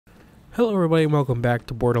Hello everybody and welcome back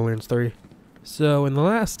to Borderlands 3. So in the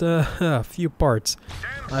last few parts,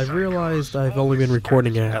 I've realized I've only been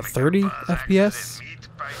recording at 30 FPS.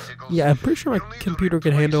 Yeah, I'm pretty sure my computer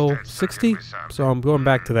can handle 60, so I'm going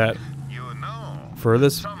back to that. For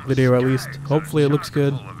this video at least. Hopefully it looks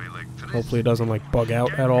good. Hopefully it doesn't like bug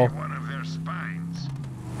out at all.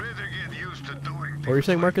 What were you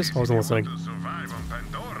saying, Marcus? I wasn't listening.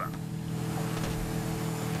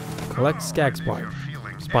 Collect skag spine.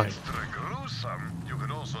 You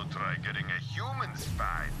could also try getting a human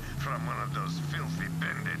spine from one of those filthy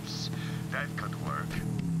bandits. That could work.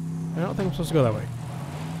 I don't think I'm supposed to go that way.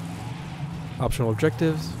 Optional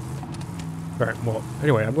objectives. Alright, well,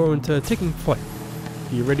 anyway, I'm going to Taking Flight,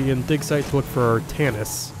 the Iridian dig site, to look for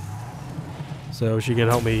Tannis, so she can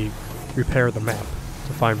help me repair the map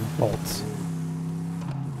to find vaults.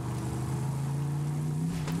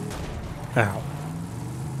 Ow.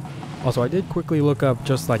 Also, I did quickly look up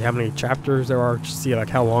just like how many chapters there are, just to see like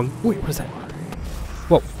how long. Wait, what is that?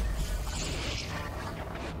 Whoa.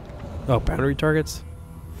 Oh, boundary targets?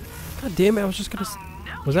 God damn it, I was just gonna...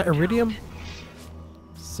 Was that iridium?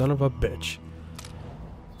 Son of a bitch.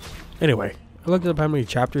 Anyway, I looked up how many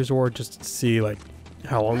chapters there were just to see like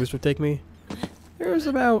how long this would take me. There's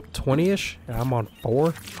about 20-ish, and I'm on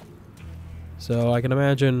 4. So I can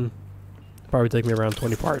imagine it'd probably take me around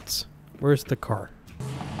 20 parts. Where's the car?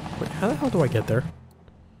 Wait, how the hell do I get there?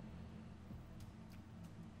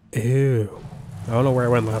 Ew. I don't know where I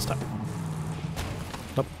went last time.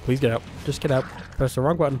 Oh, please get out. Just get out. Press the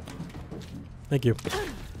wrong button. Thank you.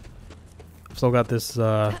 I've still got this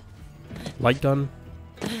light gun.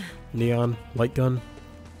 Neon light gun.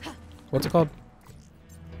 What's it called?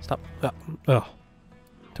 Stop. Oh.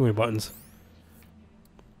 Too many buttons.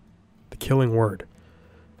 The killing word.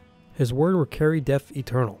 His word will carry death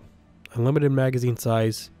eternal. Unlimited magazine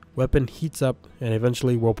size. Weapon heats up and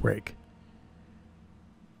eventually will break.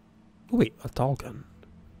 Oh, wait, a tall gun.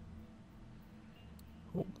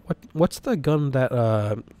 What's the gun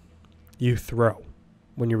that you throw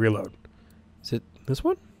when you reload? Is it this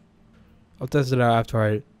one? I'll test it out after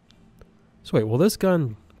I... So wait, will this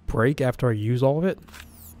gun break after I use all of it?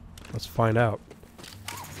 Let's find out.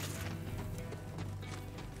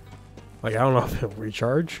 Like, I don't know if it'll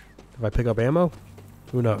recharge if I pick up ammo.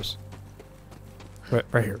 Who knows?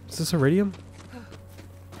 Right here. Is this iridium?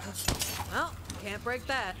 Well, can't break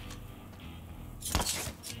that.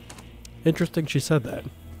 Interesting she said that.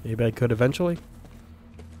 Maybe I could eventually.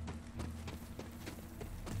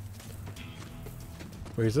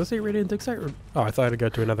 Wait, is this the iridian dig site? Oh, I thought I'd go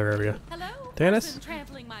to another area. Hello, Tannis?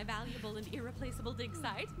 trampling my valuable and irreplaceable dig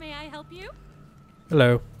site. May I help you?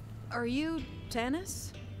 Hello. Are you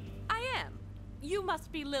Tannis? I am. You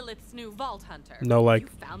must be Lilith's new vault hunter. No, like... You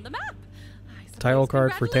found the map. Title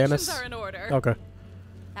card for Tannis? Are in order. Okay.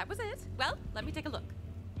 That was it. Well, let me take a look.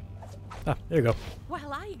 Ah, there you go.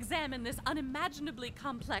 While I examine this unimaginably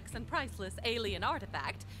complex and priceless alien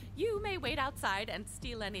artifact, you may wait outside and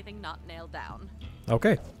steal anything not nailed down.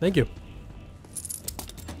 Okay, thank you.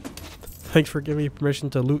 Thanks for giving me permission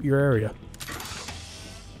to loot your area.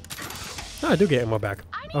 Oh, I do get ammo back.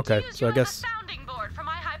 Okay, so I guess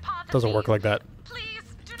it doesn't work like that. Please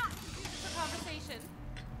do not use it for conversation.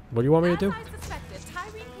 What do you want me to do?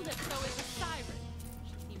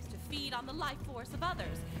 Life force of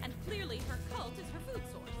others, and clearly her cult is her food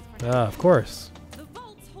source. Ah, of course. The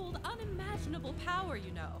vaults hold unimaginable power,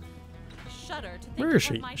 you know. I shudder to think Where is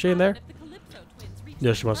she? Is she in there?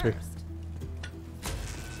 Yeah, she must be.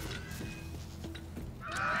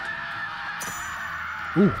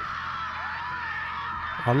 Ooh.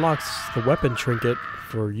 Unlocks the weapon trinket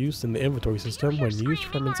for use in the inventory system when used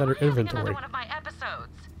from inside her inventory.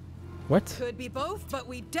 What? Could be both, but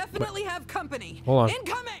we definitely have company. Hold on.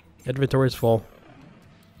 Incoming! Inventory is full.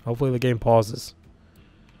 Hopefully the game pauses.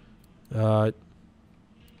 Alright,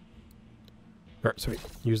 sweet.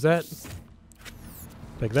 Use that.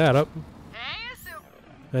 Pick that up.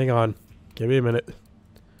 Hang on. Give me a minute.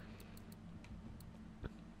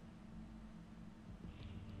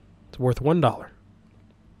 It's worth $1.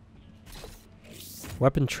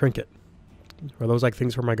 Weapon trinket. Are those like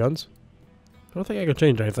things for my guns? I don't think I can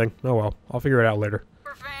change anything. Oh well. I'll figure it out later.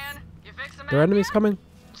 Are there enemies coming?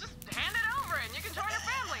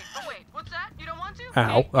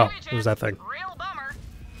 Ow. Oh, what was that thing?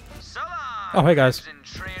 Oh, hey guys.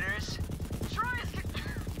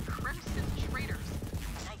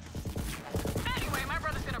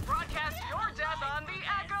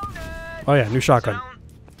 Oh yeah, new shotgun.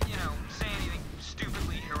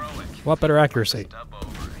 A lot better accuracy.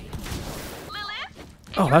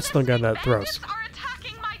 Oh, that's the gun that throws.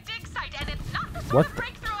 What?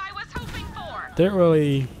 Didn't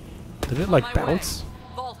really Did it On like my bounce? way.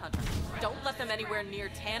 Vault Hunter, don't let them anywhere near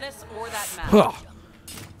Tannis or that map. Huh.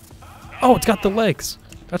 Oh, it's got the legs.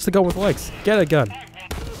 That's the gun with legs. Get a gun.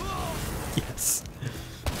 Yes.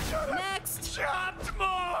 Next. Chopped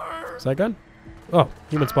more! Is that a gun? Oh,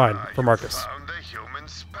 human spine for Marcus. Found a human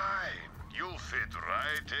spine. You'll fit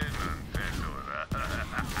right in on Pandora.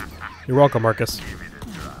 You're welcome, Marcus. Give it a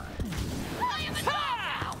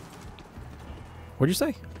try. What'd you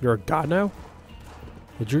say? You're a god now?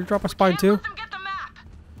 Did you drop a spine too? Let them get the map.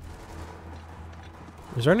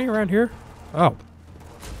 Is there any around here? Oh.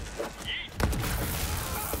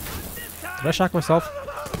 Did I shock myself?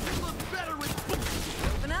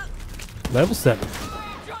 Open up. Level 7.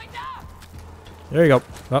 Join up. There you go.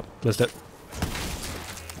 Oh, missed it.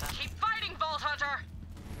 Keep fighting, Vault Hunter.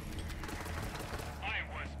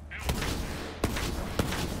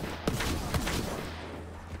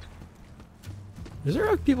 Is there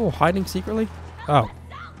like people hiding secretly? Oh.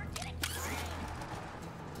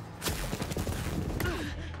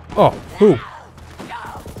 Oh, who?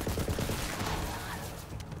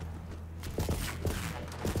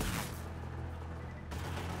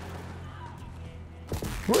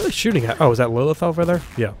 What are they shooting at? Oh, is that Lilith over there?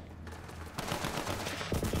 Yeah.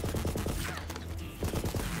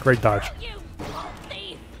 Great dodge.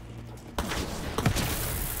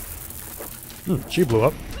 She blew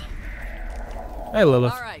up. Hey,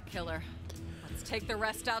 Lilith. All right, killer. Let's take the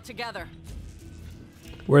rest out together.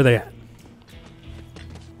 Where are they at?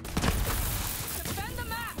 Defend the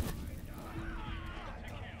map.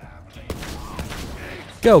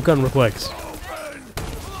 Go, gun with legs.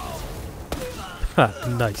 Ha,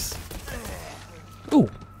 nice. Ooh.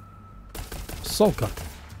 Assault gun.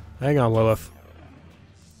 Hang on, Lilith.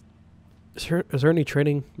 Is there any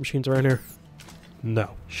trading machines around here?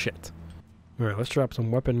 No. Shit. Alright, let's drop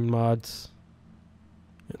some weapon mods.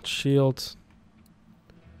 And shields.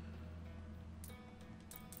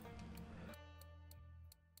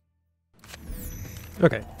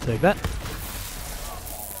 Okay, take that.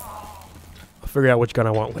 I'll figure out which gun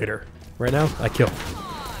I want later. Right now, I kill. Do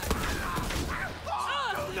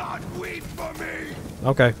not weep for me!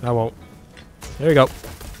 Okay, I won't. There you go.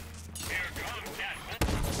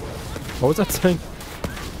 What was that saying?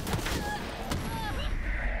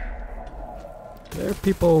 There are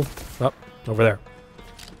people up over there.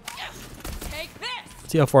 Take this.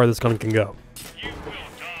 See how far this gun can go. You will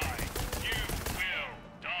die. You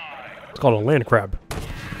will die. It's called a land crab.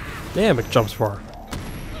 Damn, it jumps far.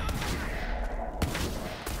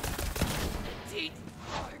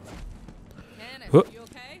 Tannis, Huh. you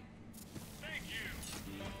okay?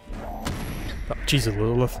 Oh, Jesus,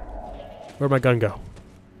 Lilith. Where'd my gun go?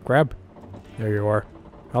 Grab. There you are.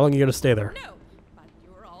 How long are you gonna stay there? No, but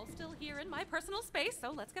you're all still here in my personal space,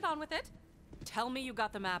 so let's get on with it. Tell me you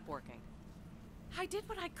got the map working. I did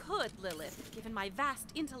what I could, Lilith, given my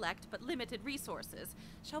vast intellect but limited resources.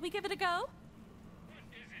 Shall we give it a go?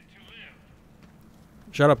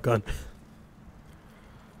 Shut up, gun.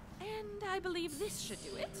 And I believe this should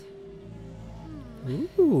do it.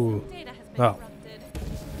 Ooh. Data has been Oh. corrupted. It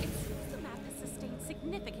seems the map has sustained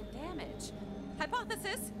significant damage.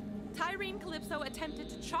 Hypothesis: Tyrene Calypso attempted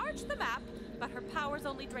to charge the map, but her powers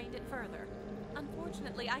only drained it further.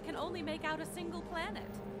 Unfortunately, I can only make out a single planet.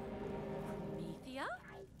 Promethea?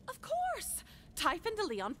 Of course! Typhon de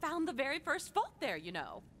Leon found the very first vault there, you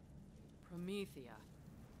know. Promethea.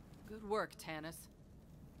 Good work, Tannis.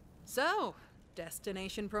 So,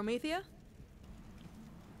 destination Promethea?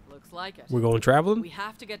 Looks like it. We're going traveling? We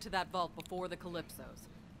have to get to that vault before the Calypsos.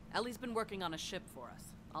 Ellie's been working on a ship for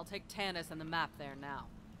us. I'll take Tannis and the map there now.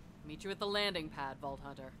 Meet you at the landing pad, Vault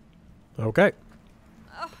Hunter. Okay.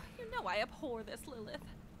 Oh, you know I abhor this, Lilith.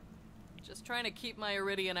 Just trying to keep my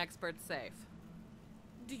Iridian expert safe.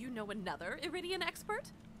 Do you know another Iridian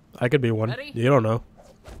expert? I could be one. Ready? You don't know.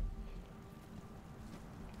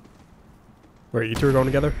 Wait, you two are going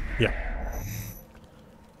together? Yeah.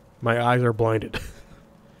 My eyes are blinded.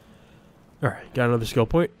 Alright, got another skill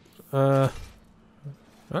point. I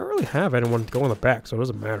don't really have anyone to go in the back, so it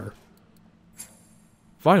doesn't matter.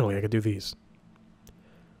 Finally, I can do these.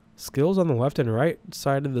 Skills on the left and right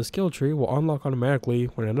side of the skill tree will unlock automatically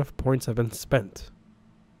when enough points have been spent.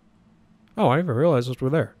 Oh, I didn't realize those were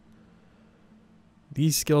there.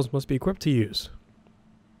 These skills must be equipped to use.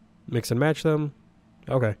 Mix and match them.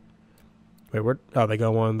 Okay. Wait, where? Oh, they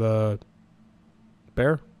go on the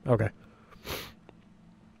bear? Okay.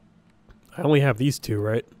 I only have these two,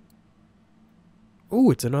 right?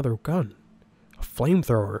 Ooh, it's another gun. A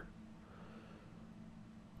flamethrower.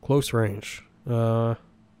 Close range. It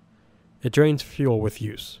drains fuel with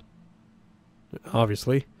use.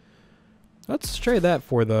 Obviously. Let's trade that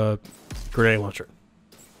for the grenade launcher.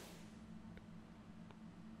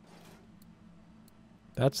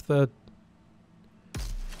 That's the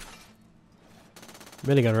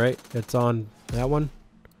minigun, right? It's on that one?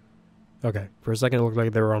 Okay. For a second it looked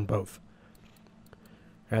like they were on both.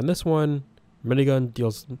 And this one, minigun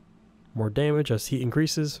deals more damage as heat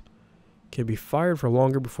increases. Can be fired for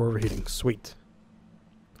longer before overheating. Sweet.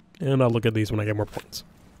 And I'll look at these when I get more points.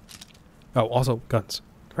 Oh, also guns.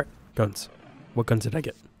 Alright, guns. What guns did I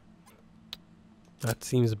get? That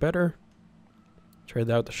seems better. Trade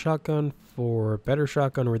out the shotgun for a better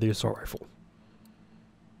shotgun or the assault rifle.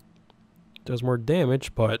 Does more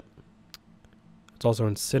damage, but it's also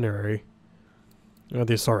incendiary.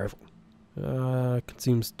 The assault rifle.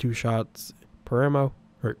 Consumes 2 shots per ammo.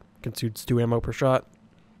 Or consumes 2 ammo per shot.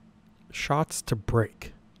 Shots to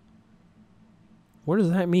break. What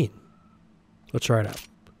does that mean? Let's try it out.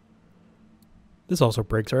 This also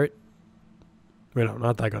breaks, right? Wait, no,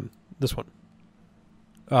 not that gun. This one.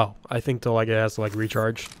 Oh, I think it has to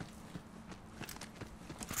recharge.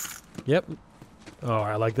 Yep. Oh,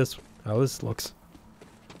 I like this. How this looks.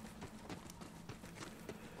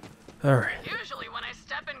 Alright. Usually when I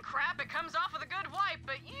step in crap, it comes off with a good wipe,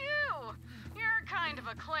 but you're kind of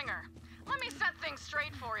a clinger. Let me set things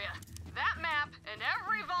straight for you. That map and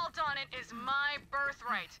every vault on it is my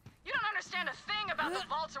birthright. You don't understand a thing about the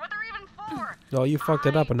vaults or what they're even for. Well, you fucked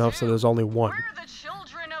it up enough so there's only one. We're the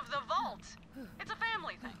children of the vault. It's a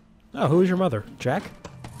family thing. Oh, who is your mother? Jack?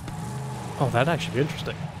 Oh, that'd actually be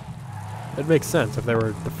interesting. It makes sense if they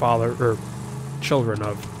were the father or children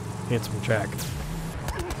of Handsome Jack.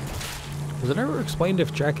 Was it ever explained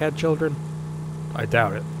if Jack had children? I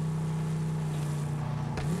doubt it.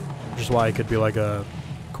 Which is why it could be like a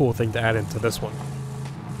cool thing to add into this one.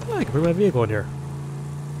 Oh, I can bring my vehicle in here.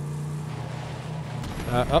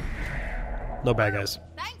 Up. No bad guys.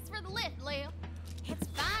 Thanks for the lift, Lil. It's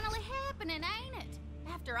finally happening, ain't it?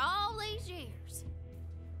 After all these years.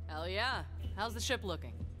 Hell yeah. How's the ship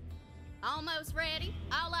looking? Almost ready.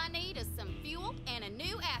 All I need is some fuel and a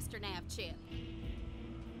new astronav chip.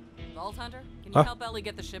 Vault Hunter, can you help Ellie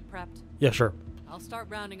get the ship prepped? Yeah, sure. I'll start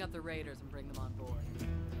rounding up the raiders and bring them on board.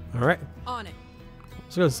 Alright. On it. I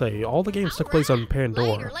was gonna say, all the games took place on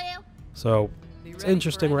Pandora. Later, Lil. So, Be it's ready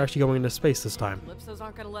interesting for we're any- actually going into space this time. Calypsos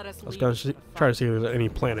aren't gonna let us I was leave. gonna try to see if there's any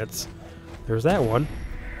planets. There's that one.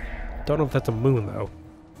 Don't know if that's a moon, though.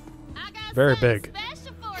 I got Very something big.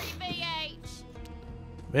 special for you, VH.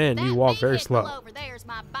 Man, you That walk very vehicle slow. over there's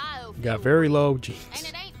my biofuel. You got very low And jeans.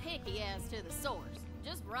 it ain't picky as to the source.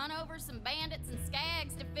 Just run over some bandits and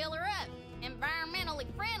skags to fill her up. Environmentally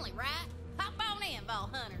friendly, right? Hop on in, Vault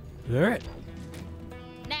Hunter. Alright.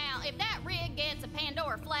 Now, if that rig gets a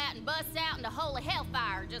Pandora flat and busts out into holy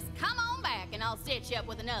hellfire, just come on back and I'll stitch you up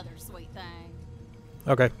with another sweet thing.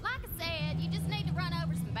 Okay. Like I said, you just need to run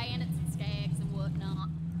over some bandits and skags and whatnot.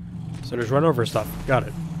 So there's run over stuff. Got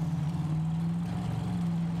it.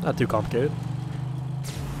 Not too complicated.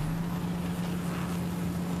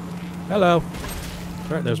 Hello.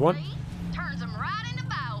 Alright, there's one. Turns them right into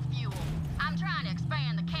biofuel. I'm trying to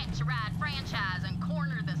expand the Catch a Ride franchise and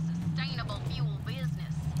corner the sustainable fuel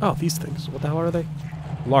business. Oh, these things. What the hell are they?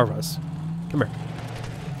 Larvas. Come here.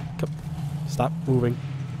 Come. Stop moving.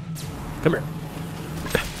 Come here.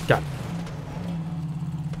 Got it.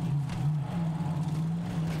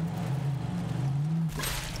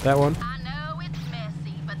 That one. I know it's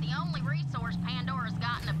messy, but the only resource Pandora's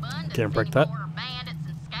got in abundance Can't break that. anymore are bandits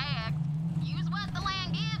and skags. Use what the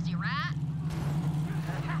land gives you, right?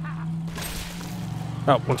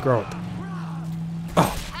 Oh, one's growing.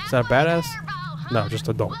 Oh, is that a badass? Halfway there, Vault Hunter. No, just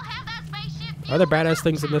a dog. We'll have that spaceship Are there fueled badass up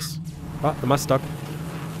things in this? Oh, am I stuck?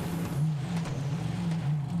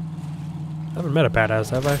 I haven't met a badass,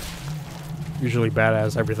 have I? Usually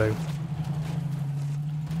badass everything.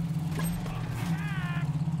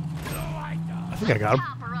 I think I got him.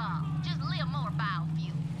 Top her off. Just a little more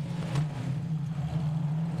biofuel.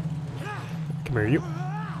 Come here, you.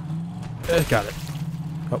 Got it.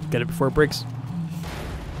 Oh, get it before it breaks.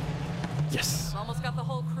 Yes. Almost got the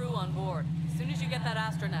whole crew on board. As soon as you get that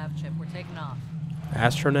astronav chip, we're taking off.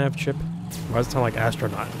 Astronav chip? Why does it sound like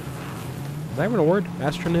astronaut? Is that even a word?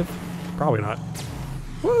 Astronav? Probably not.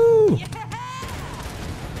 Woo!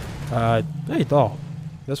 Hey, doll.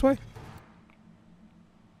 This way?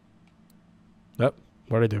 Nope.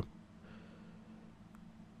 What'd I do?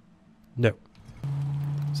 No.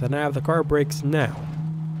 So now if the car breaks now,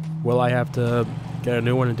 will I have to get a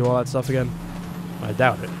new one and do all that stuff again? I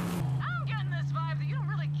doubt it. I'm getting this vibe that you don't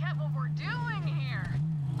really get what we're doing here.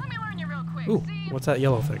 Let me learn you real quick. Ooh, See, what's that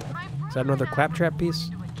yellow thing? my Is that another brother and I claptrap were piece?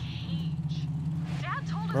 born into a cage. Dad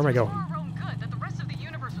told us Where am I it was going? for our own good, that the rest of the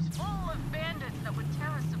universe was full of bandits that would tear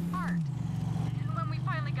us apart. And when we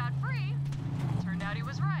finally got free, it turned out he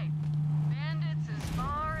was right. Bandits is far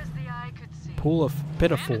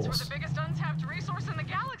pit of And it's fools. the biggest untapped resource in the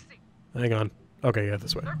galaxy. Hang on. Okay, yeah,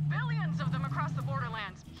 this way. There are billions of them across the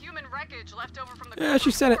Borderlands. Human wreckage left over from the Yeah,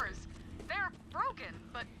 she said it. wars. They're broken,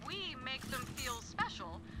 but we make them feel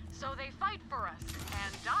special, so they fight for us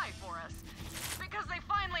and die for us. Because they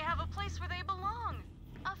finally have a place where they belong.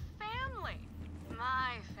 A family.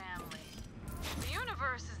 My family. The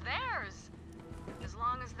universe is theirs, as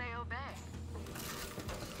long as they obey.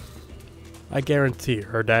 I guarantee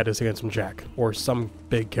her dad is Handsome Jack, or some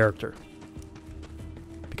big character.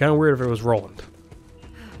 Be kind of weird if it was Roland.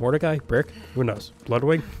 Mordecai? Brick? Who knows?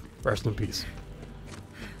 Bloodwing? Rest in peace.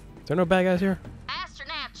 Is there no bad guys here?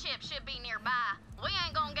 Astronav chip should be nearby. We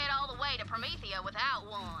ain't gonna get all the way to Promethea without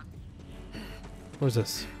one. What is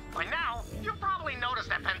this? By now, you've probably noticed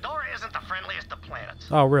that Pandora isn't the friendliest of planets.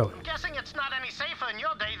 Oh, really? I'm guessing it's not any safer in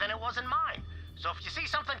your day than it was in mine. So if you see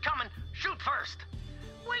something coming, shoot first.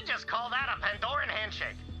 We just call that a Pandoran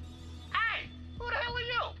handshake. Hey, who the hell are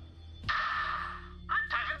you? I'm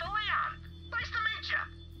Typhon de Leon. Nice to meet you.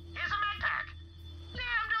 Here's a med pack.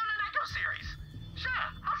 Yeah, I'm doing an Echo series. Sure,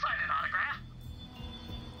 I'll sign an autograph.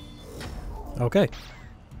 Okay.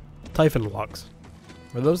 Typhon logs.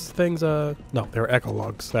 Were those things, no, they were echo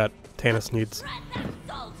logs that Tannis needs.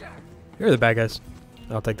 Here are the bad guys.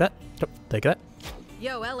 I'll take that. Yep, take that.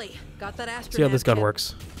 Yo, Ellie, got that astronaut. See how this gun chip?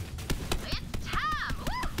 works. It's time!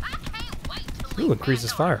 Woo! I can't wait to Ooh, leave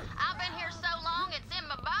increases Pandora. fire. I've been here so long it's in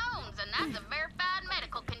my bones, and that's a verified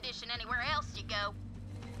medical condition anywhere else you go.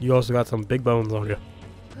 You also got some big bones on you.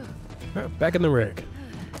 Alright, back in the rig.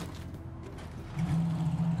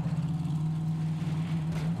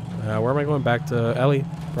 Where am I going? Back to Ellie?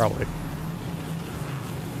 Probably.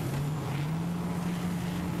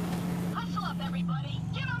 Hustle up, everybody.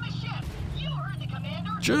 Get on the ship. You heard the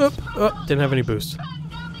commander. Jump! Oh, didn't have any boost. Batten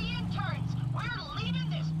down the interns. We're leaving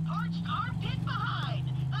this parched armpit behind.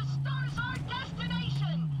 The star's our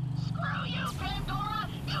destination. Screw you, Pandora.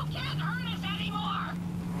 You can't hurt us anymore.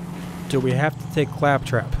 Do we have to take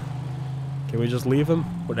Claptrap? Can we just leave him?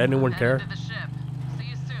 Would anyone care? Headed to the ship. See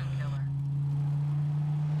you soon, killer.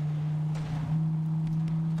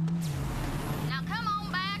 Now come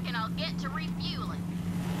on back and I'll get to refueling.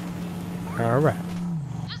 Alright.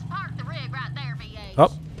 Just park the rig right there, VH.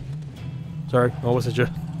 Oh. Sorry, I almost hit you.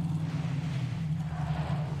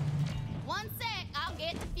 One sec, I'll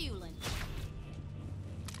get to fueling.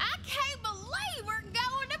 I can't believe we're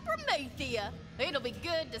going to Promethea. It'll be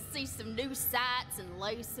good to see some new sights and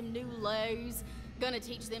lay some new lows. Gonna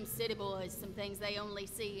teach them city boys some things they only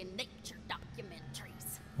see in nature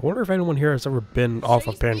documentaries. I wonder if anyone here has ever been off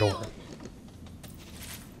of Pandora.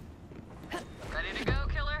 Ready to go,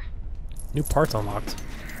 killer? New parts unlocked.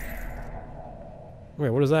 Wait,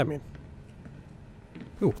 what does that mean?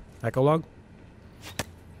 Ooh, echo log?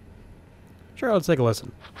 Sure, let's take a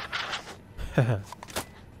listen.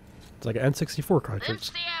 It's like an N64 Them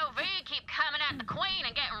cartridge. COV keep coming at the Queen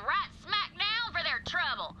and getting right smack down for their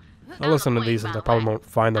trouble. I'll listen to I'm a these queen, and by I probably the way. won't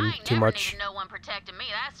find them I ain't too never much. needed no one protecting me,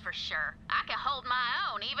 that's for sure. I can hold my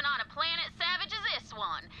own, even on a planet savage as this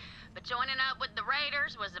one. But joining up with the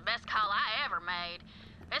Raiders was the best call I ever made.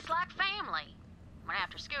 It's like family. When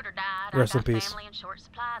after Scooter died, Rest I in got peace. family in short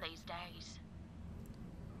supply these days.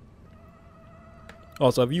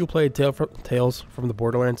 Also, have you played Tales from the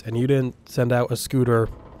Borderlands and you didn't send out a Scooter,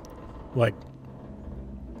 like,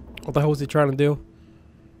 what the hell was he trying to do?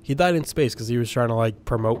 He died in space because he was trying to, like,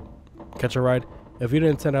 promote Catch a Ride. If you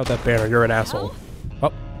didn't send out that banner, you're an asshole.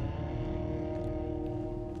 Oh.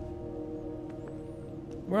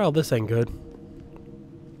 Well, this ain't good.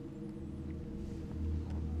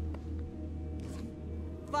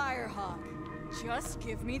 Firehawk, just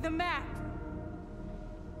give me the map.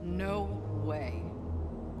 No way.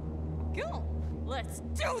 Cool. Let's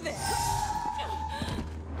do this.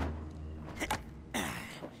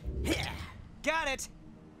 Got it.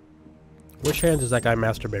 Which hand does that guy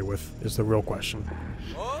masturbate with is the real question.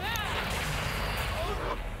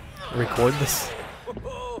 Record this?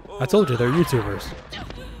 I told you, they're YouTubers.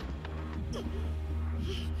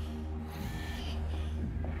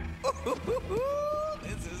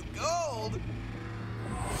 This is gold.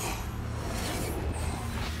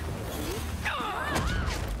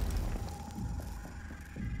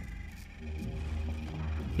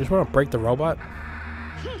 You just want to break the robot?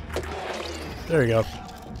 There you go.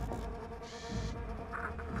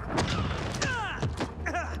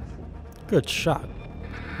 Good shot.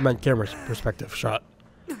 I meant camera's perspective shot.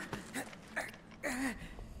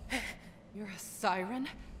 You're a siren?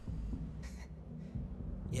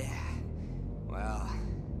 Yeah. Well,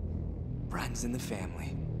 runs in the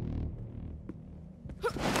family.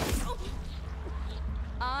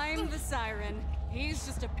 I'm the siren. He's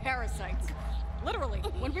just a parasite. Literally,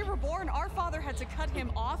 when we were born, our father had to cut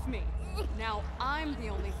him off me. Now I'm the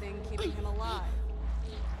only thing keeping him alive.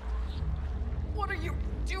 What are you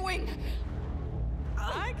doing?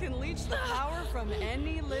 I can leech the power from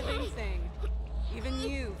any living thing. Even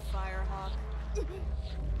you, Firehawk.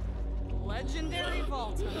 Legendary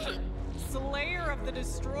Vault Hunter. Slayer of the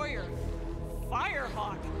Destroyer.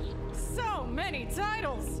 Firehawk. So many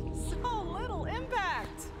titles. So little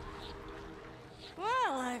impact.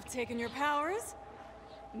 Well, I've taken your powers.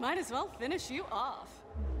 Might as well finish you off.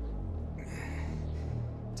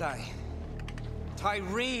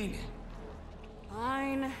 Tyreen!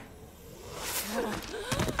 Fine.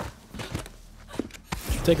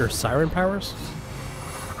 Take her siren powers?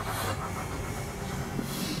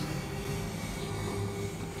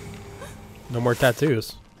 No more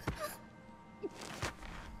tattoos.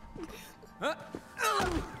 Man,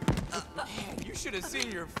 you should have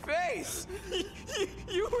seen your face!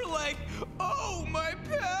 You were like, oh, my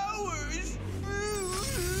powers!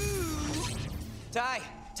 Ty,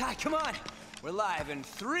 come on! We're live in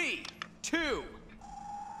 3, 2.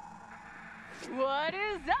 What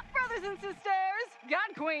is up, brothers and sisters?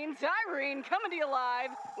 God Queen Tyreen coming to you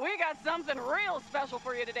live. We got something real special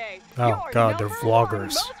for you today. Oh, Your God, they're number vloggers. one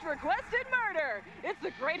most requested murder. It's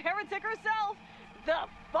the great heretic herself, the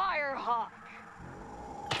Firehawk.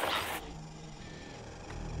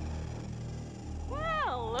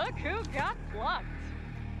 Well, look who got plucked.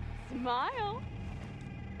 Smile.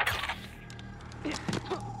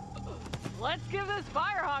 Let's give this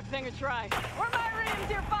Firehawk thing a try. Where my Reams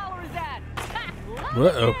here followers at?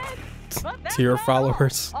 Uh-oh. Tier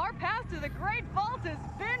followers. Our path to the Great Vault has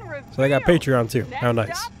been revealed. So they got Patreon too. Next How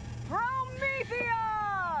nice. up,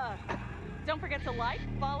 Promethea! Don't forget to like,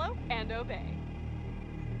 follow, and obey.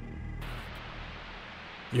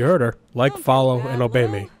 You heard her. Like, Don't follow, feel and bad, obey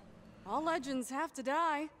Will. me. All legends have to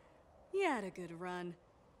die. You had a good run.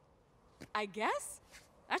 I guess?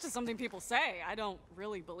 That's just something people say. I don't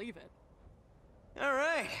really believe it. All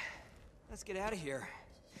right, let's get out of here.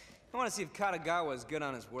 I want to see if Katagawa is good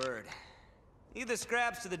on his word. Leave the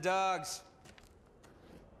scraps to the dogs.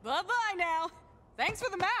 Bye-bye now. Thanks for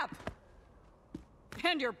the map.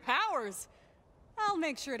 And your powers. I'll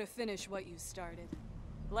make sure to finish what you started.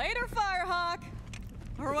 Later, Firehawk.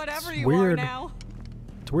 Or whatever you are weird. now.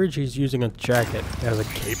 It's weird she's using a jacket as a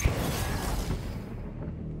cape.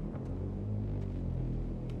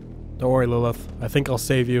 Don't worry, Lilith. I think I'll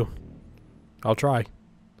save you. I'll try. It's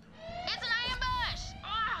an ambush!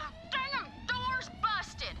 Ugh, dang 'em, door's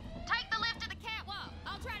busted. Take the lift to the catwalk.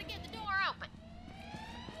 I'll try to get the door open.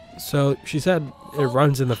 So she said it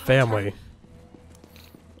runs in the family.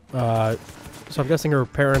 So I'm guessing her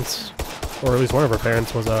parents, or at least one of her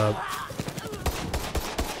parents, was a...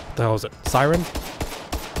 What the hell is it? Siren?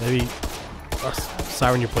 Maybe a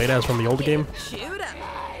Siren you played as from the old game?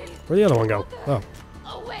 Where'd the other one go? Oh.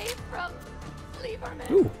 Away from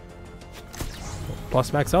Lieberman. Ooh.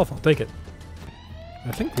 Plus max health, I'll take it.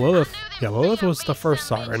 I think Lilith... Yeah, Lilith was the first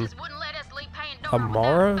Siren.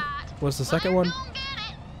 Amara was the second one.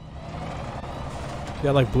 She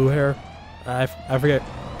had like blue hair. I forget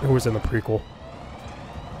who was in the prequel.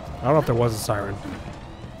 I don't know if there was a Siren.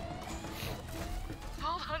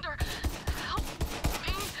 Vault Hunter, help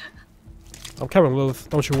me. I'm coming, Lilith.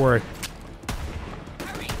 Don't you worry.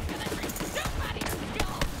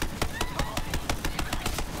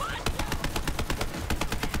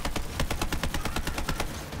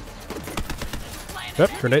 Yep,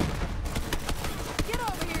 grenade. Get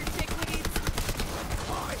over here, chickweed.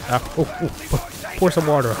 Ah, pour some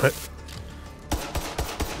water on it.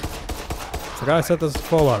 Forgot I set this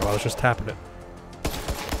full auto. I was just tapping it.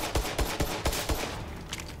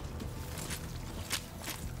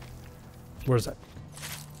 Where's that?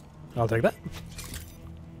 I'll take that.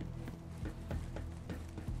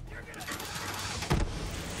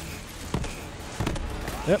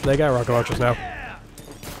 Yep, they got rocket launchers now.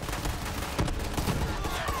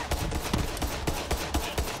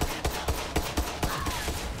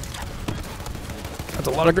 That's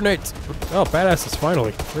a lot of grenades. Oh, badasses,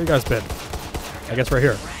 finally. Where you guys been? I guess right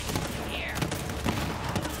here.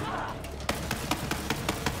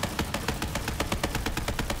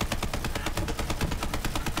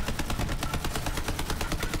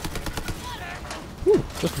 Whew,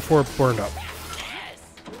 just before it burned up.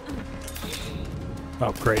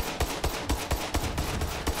 Oh, great.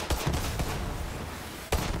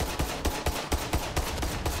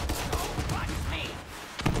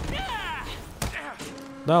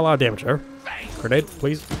 Not a lot of damage there. Grenade,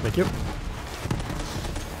 please. Thank you.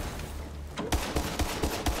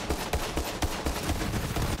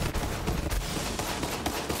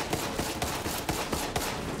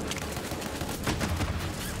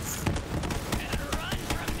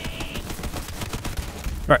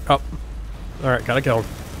 Alright, up. Alright, gotta kill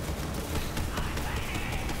him.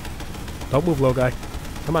 Don't move, low guy.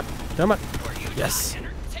 Come on. Come on. Yes.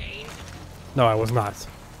 No, I was not.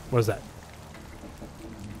 What is that?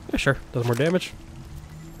 Yeah, sure. Does more damage.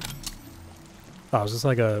 Oh, is this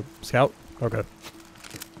like a scout? Okay.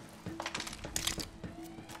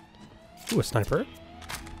 Ooh, a sniper.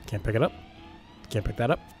 Can't pick it up. Can't pick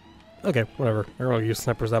that up. Okay, whatever. I don't really use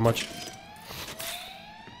snipers that much.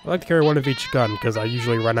 I like to carry one of each gun because I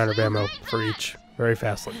usually run out of ammo for each very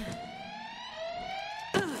fastly.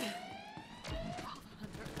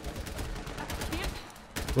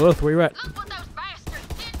 Lilith, where you at?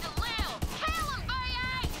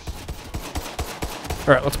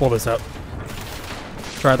 Alright, let's pull this out.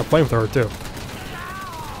 Try the flamethrower too.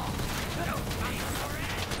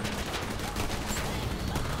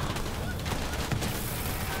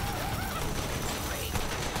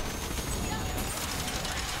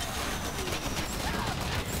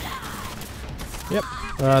 Yep,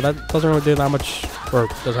 that doesn't really do that much, or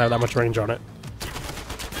doesn't have that much range on it.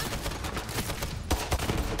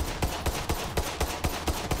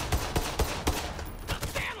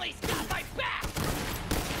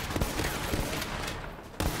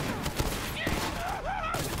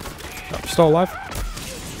 Still alive?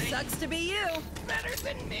 Sucks to be you. Better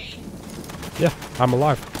than me. Yeah, I'm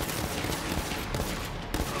alive.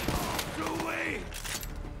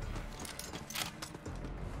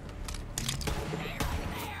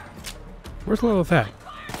 Where's Lilith at?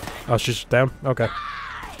 Oh, she's down? Okay.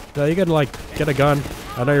 Yeah, you can, like, get a gun.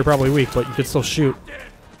 I know you're probably weak, but you can still shoot.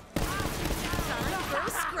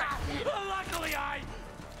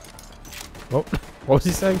 Oh, what was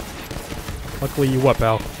he saying? Luckily you what,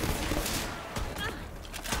 pal?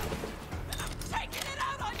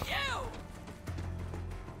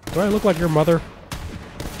 Do I look like your mother?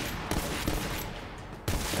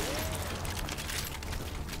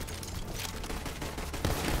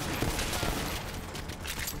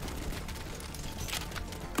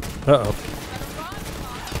 Uh-oh.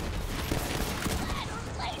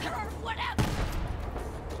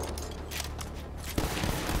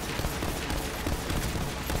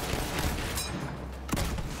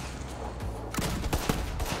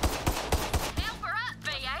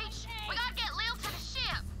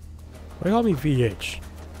 Why do you call me VH? This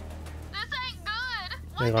ain't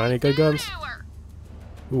good. Ain't got any good guns?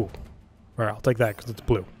 Ooh. Alright, I'll take that because it's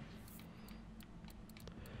blue.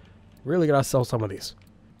 Really gotta sell some of these.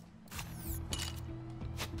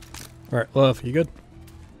 Alright, Love, you good?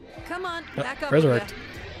 Come on, back up. Resurrect.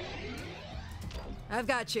 I've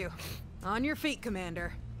got you. On your feet,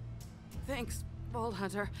 Commander. Thanks, Vault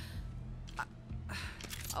Hunter.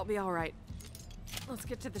 I'll be all right. Let's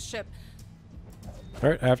get to the ship.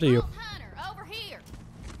 Alright, after you. Hunter, over here.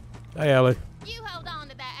 Hey, Ellie. You hold on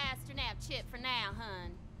to that astronaut chip for now,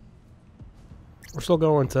 hun. We're still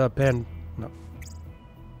going to No.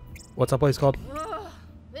 What's that place called? Ugh,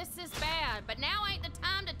 this is bad, but now ain't the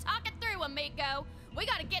time to talk it through, amigo. We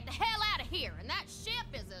gotta get the hell out of here, and that ship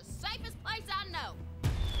is the safest place I know.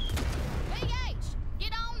 VH,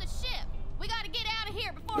 get on the ship. We gotta get out of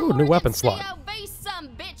here before Ooh, new weapon slot. COV some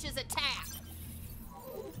bitches attack.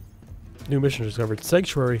 New mission discovered.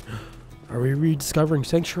 Sanctuary. Are we rediscovering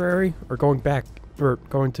Sanctuary? Or going back? Or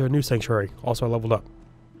going to a new Sanctuary? Also, I leveled up.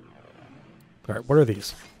 Alright, what are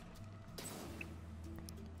these?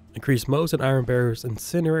 Increase Moe's and Iron Bearer's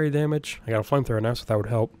incendiary damage. I got a flamethrower now, so that would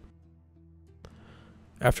help.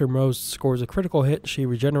 After Moe's scores a critical hit, she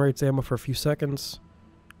regenerates ammo for a few seconds.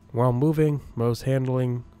 While moving, Moe's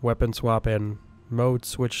handling, weapon swap, and mode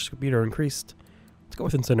switch speed are increased. Let's go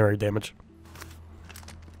with incendiary damage.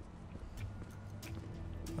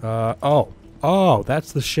 Oh,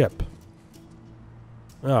 that's the ship.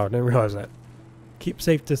 Oh, I didn't realize that. Keep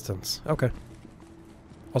safe distance. Okay.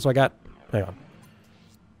 Also, I got... Hang on.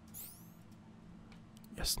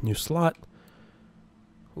 Yes, new slot.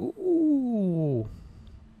 Ooh.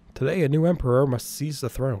 Today, a new emperor must seize the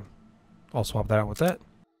throne. I'll swap that out with that.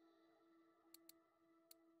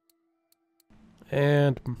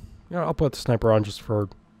 And, you know, I'll put the sniper on just for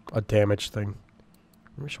a damage thing.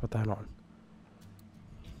 Let me just put that on.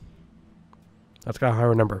 That's got a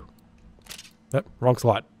higher number. Yep, wrong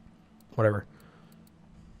slot. Whatever.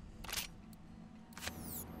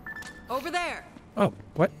 Over there. Oh,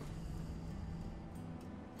 what?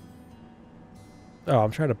 Oh, I'm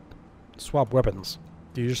trying to swap weapons.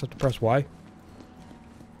 Do you just have to press Y?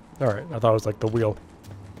 Alright, I thought it was like the wheel.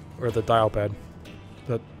 Or the dial pad.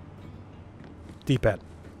 The D-pad.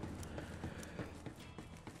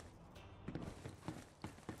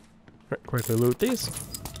 Alright, quickly loot these.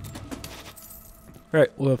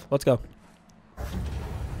 Alright, Liv, let's go.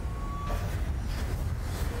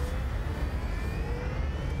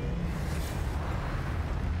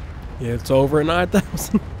 It's over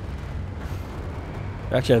 9,000.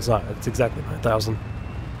 Actually, it's not. It's exactly 9,000.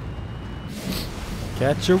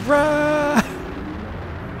 Catch a ride!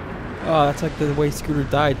 Oh, that's like the way Scooter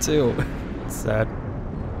died, too. It's sad.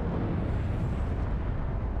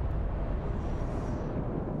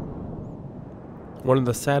 One of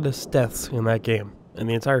the saddest deaths in that game. In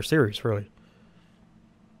the entire series, really.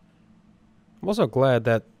 I'm also glad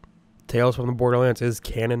that Tales from the Borderlands is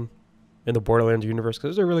canon in the Borderlands universe,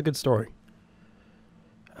 because it's a really good story.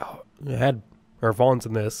 Oh, it had Vaughn's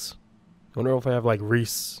in this. I wonder if I have like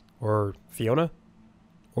Reese or Fiona,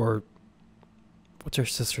 or what's her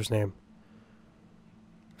sister's name?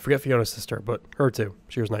 I forget Fiona's sister, but her too.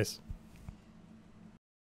 She was nice.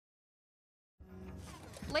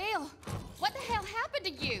 Lil, what the hell happened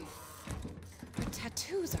to you? Her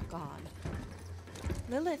tattoos are gone.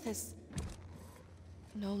 Lilith is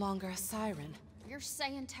no longer a siren. You're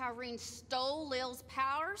saying Tyreen stole Lil's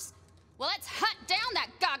powers? Well, let's hunt down that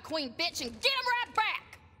God Queen bitch and get him right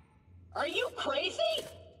back! Are you crazy?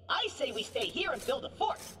 I say we stay here and build a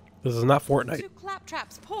fort. This is not Fortnite. To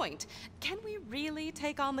Claptrap's point, can we really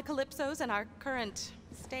take on the Calypsos in our current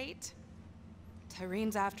state?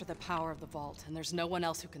 Tyreen's after the power of the vault, and there's no one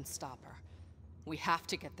else who can stop her. We have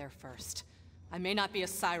to get there first. I may not be a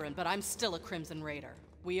siren, but I'm still a Crimson Raider.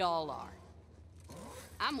 We all are.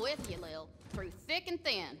 I'm with you, Lil. Through thick and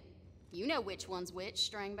thin. You know which one's which,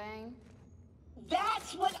 Stringbane.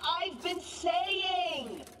 That's what I've been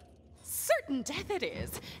saying! Certain death it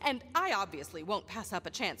is, and I obviously won't pass up a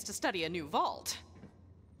chance to study a new vault.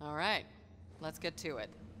 All right, let's get to it.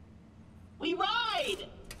 We ride!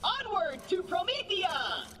 Onward to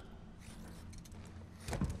Promethea!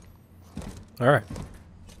 Alright.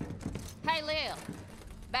 Hey, Lil.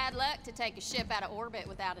 Bad luck to take a ship out of orbit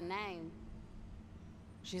without a name.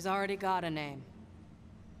 She's already got a name.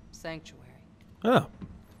 Sanctuary. Oh.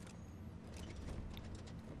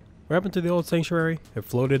 What happened to the old sanctuary? It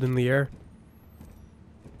floated in the air.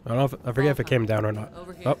 I don't know if I forget if it came down or not.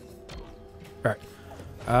 Over here. Oh.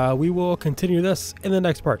 Alright. We will continue this in the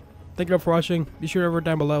next part. Thank you all for watching. Be sure to over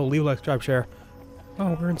down below, leave a like, subscribe, share.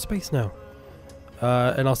 Oh, we're in space now.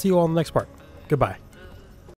 And I'll see you all in the next part. Goodbye.